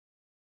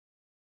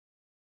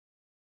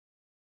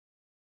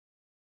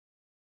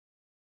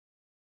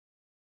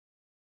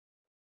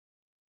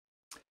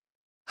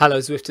Hello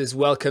Zwifters,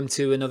 welcome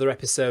to another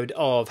episode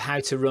of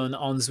How to Run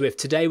on Zwift.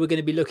 Today we're going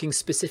to be looking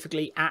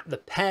specifically at the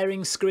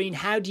pairing screen.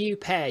 How do you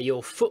pair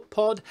your foot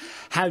pod?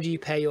 How do you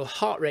pair your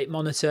heart rate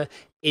monitor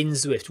in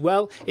Zwift?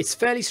 Well, it's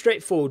fairly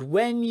straightforward.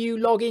 When you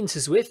log into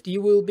Zwift,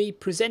 you will be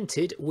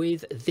presented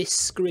with this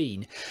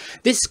screen.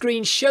 This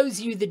screen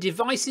shows you the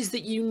devices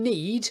that you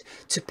need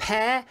to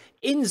pair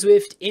in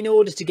Zwift in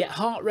order to get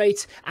heart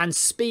rate and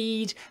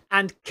speed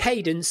and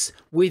cadence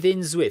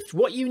within Zwift.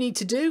 What you need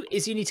to do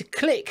is you need to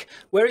click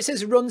where it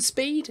says run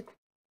speed,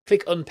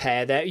 click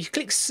unpair there, you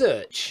click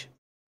search.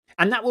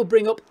 And that will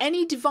bring up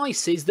any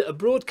devices that are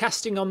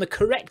broadcasting on the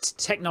correct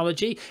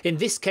technology. In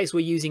this case,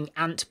 we're using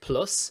Ant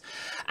Plus,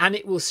 and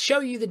it will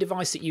show you the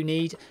device that you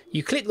need.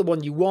 You click the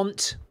one you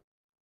want.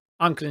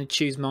 I'm going to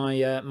choose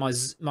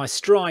my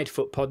Stride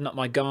foot pod, not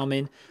my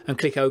Garmin, and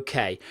click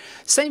OK.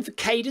 Same for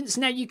cadence.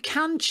 Now you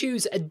can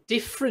choose a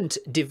different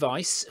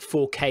device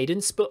for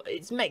cadence, but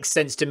it makes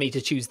sense to me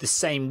to choose the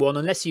same one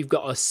unless you've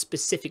got a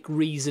specific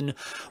reason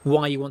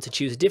why you want to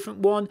choose a different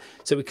one.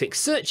 So we click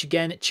search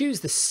again,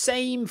 choose the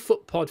same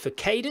foot pod for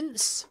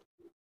cadence,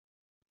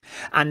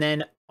 and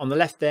then on the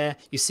left there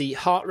you see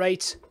heart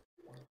rate.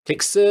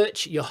 Click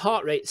search. Your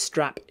heart rate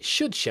strap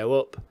should show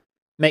up.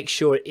 Make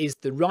sure it is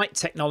the right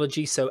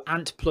technology, so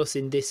Ant Plus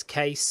in this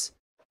case.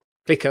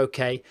 Click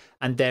OK,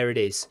 and there it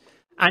is.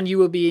 And you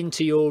will be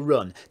into your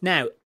run.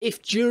 Now,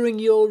 if during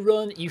your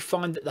run you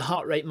find that the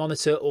heart rate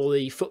monitor or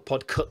the foot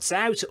pod cuts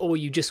out, or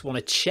you just want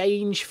to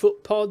change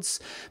foot pods,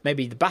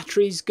 maybe the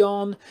battery's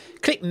gone,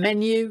 click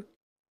menu,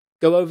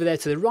 go over there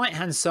to the right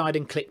hand side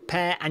and click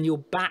pair, and you're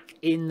back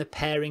in the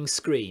pairing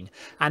screen.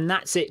 And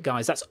that's it,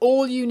 guys. That's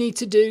all you need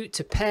to do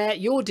to pair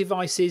your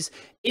devices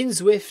in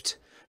Zwift.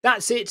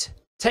 That's it.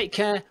 Take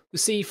care. We'll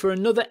see you for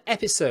another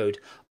episode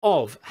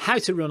of How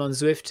to Run on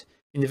Zwift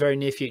in the very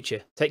near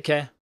future. Take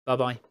care.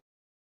 Bye-bye.